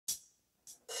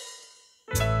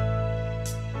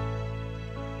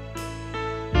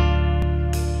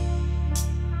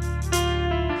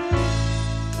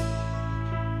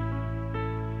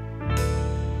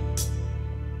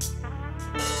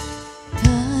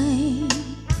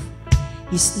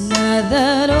It's not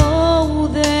that all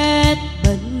that,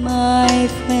 but my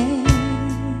friends.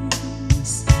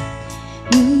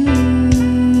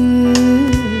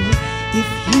 If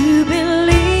you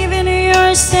believe in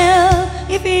yourself,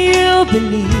 if you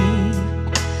believe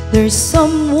there's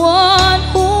someone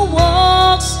who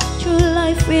walks through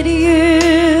life with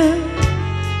you,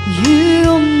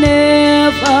 you'll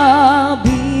never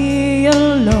be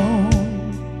alone.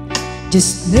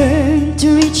 Just learn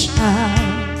to reach out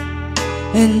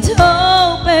and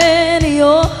open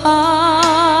your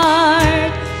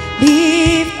heart.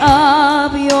 Lift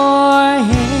up your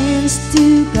hands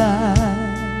to God,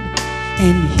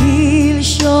 and He'll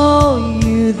show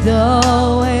you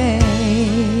the way.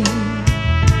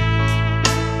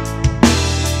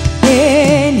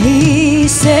 And He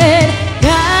said,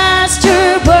 cast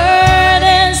your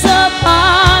burdens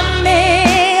upon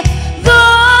me,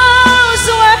 those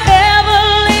who are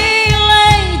heavily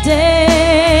laden.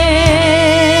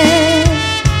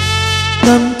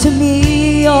 Come to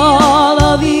me, all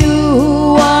of you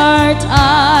who are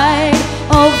tired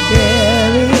of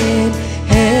bearing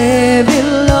heavy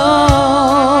loads.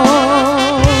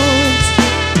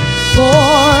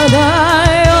 For the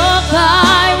yoke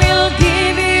I will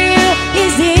give you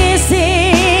is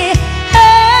easy,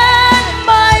 and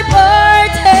my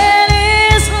burden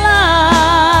is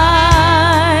light.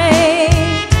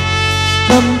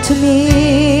 Come to me,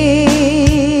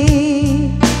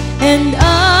 and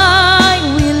I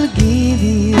will give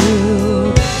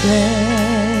you rest.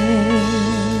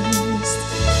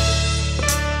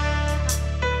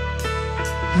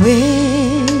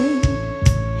 When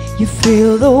you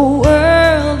feel the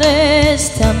world is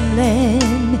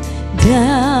tumbling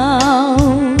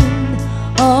down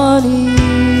on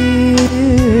you,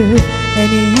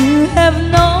 and you have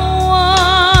no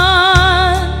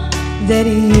one that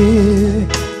you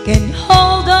can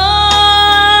hold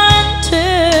on to,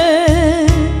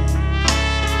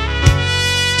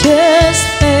 just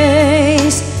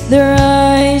face the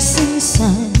rising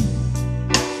sun,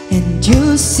 and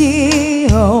you'll see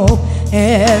hope,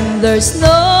 and there's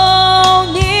no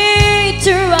need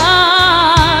to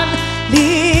run.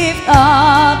 Lift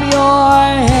up your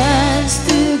hands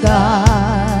to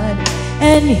God,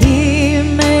 and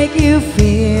He'll make you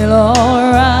feel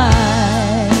alright.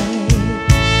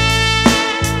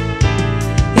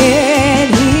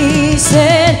 And He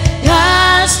said,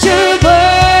 cast your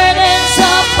burdens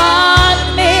upon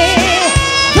me,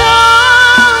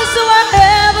 those who are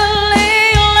heavily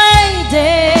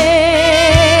laden.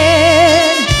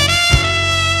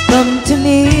 Come to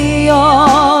me,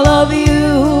 all of you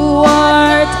who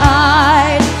are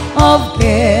tired of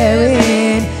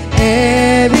carrying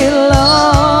heavy loads.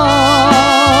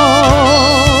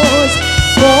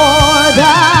 For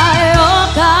the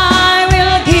yoke I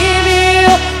will give you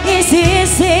is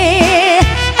easy,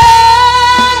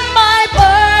 and my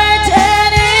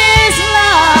burden is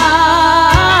light.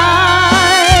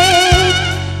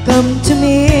 Come to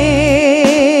me,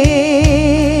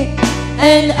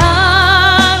 and I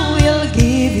will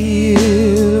give you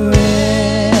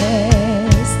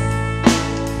rest.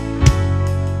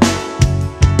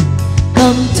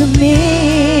 Come to me,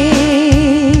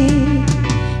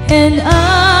 and I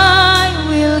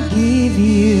will give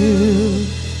you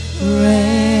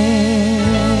rest.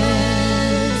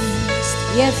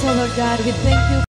 Yes, oh Lord God, we thank you.